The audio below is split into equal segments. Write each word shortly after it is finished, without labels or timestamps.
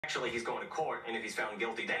Actually, he's going to court, and if he's found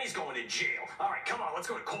guilty, then he's going to jail. All right, come on, let's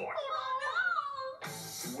go to court. Oh,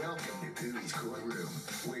 no! Welcome to Pooh's Courtroom,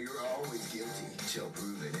 where you're always guilty till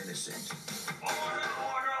proven innocent. Order,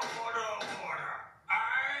 order, order, order.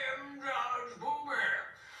 I am Judge Booby.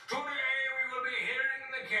 Today we will be hearing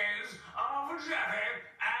the case of Jeffy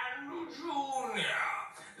and Junior.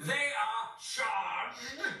 They are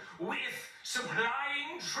charged with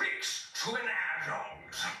supplying tricks to an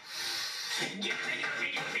adult. Guilty,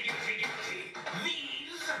 guilty, guilty, guilty, guilty.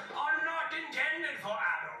 These are not intended for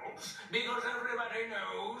adults because everybody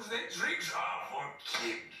knows that tricks are for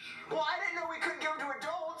kids. Why